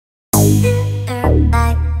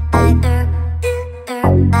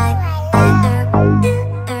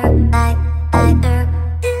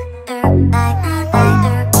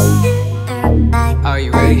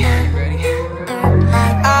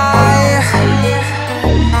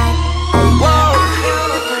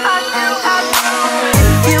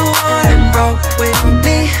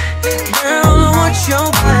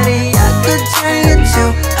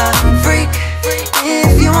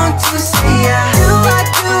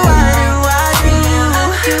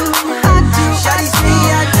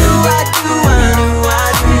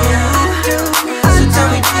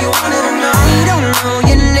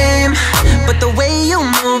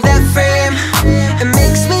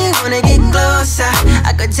closer.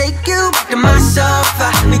 I could take you back to my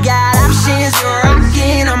sofa. We got options, you're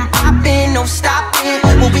rocking, I'm popping, no stopping.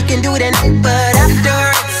 Well, we can do tonight, but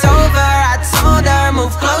after it's over, I told her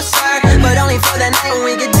move closer, but only for the night. When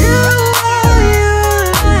we could do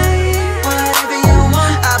whatever you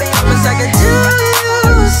want. I'll be honest, I could do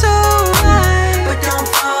you so right, but don't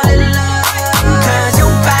fall in love. Cause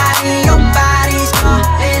your body's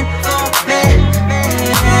calling for me,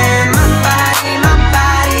 and my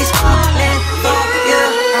body's calling for you.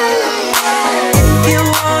 If you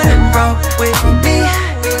wanna roll with me,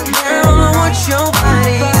 girl, I want your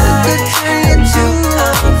body. I could turn you to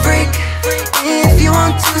a freak. If you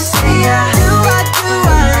want to say I do.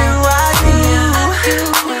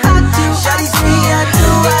 Shawty say I do.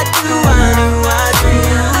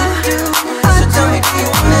 So tell me, do you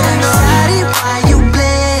wanna know? Shawty, why you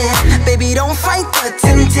playing? Baby, don't fight the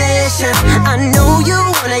temptation. I know you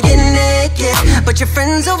wanna get naked, but your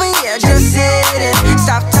friends over here just sitting.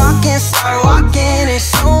 Stop talking, start walking and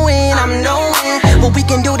showing I'm knowing what we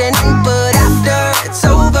can do tonight, but after it's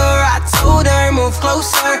over, I told her move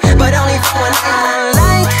closer, but only for one night. I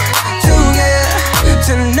like to get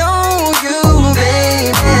to know you,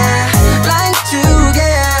 baby. Like to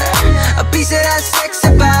get a piece of that sexy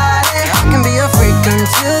body. I can be a freak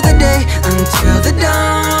until the day, until the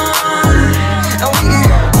dawn, and we can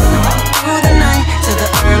through the night to the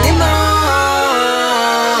early morn.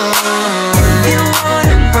 If you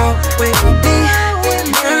wanna roll with me,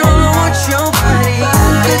 girl, I want your body. I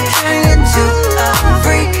could turn you to a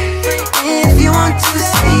freak. If you want to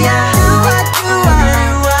say I do.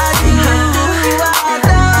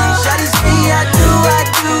 Shawty say I do.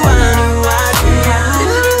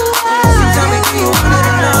 So tell me, do you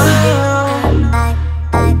wanna know?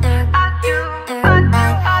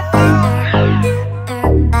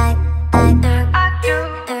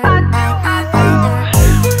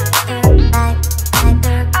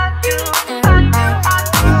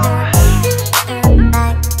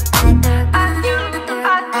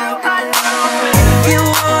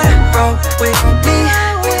 With me,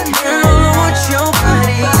 girl, I want your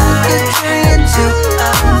body. I could turn you to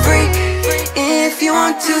a freak. If you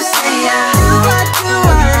want to say I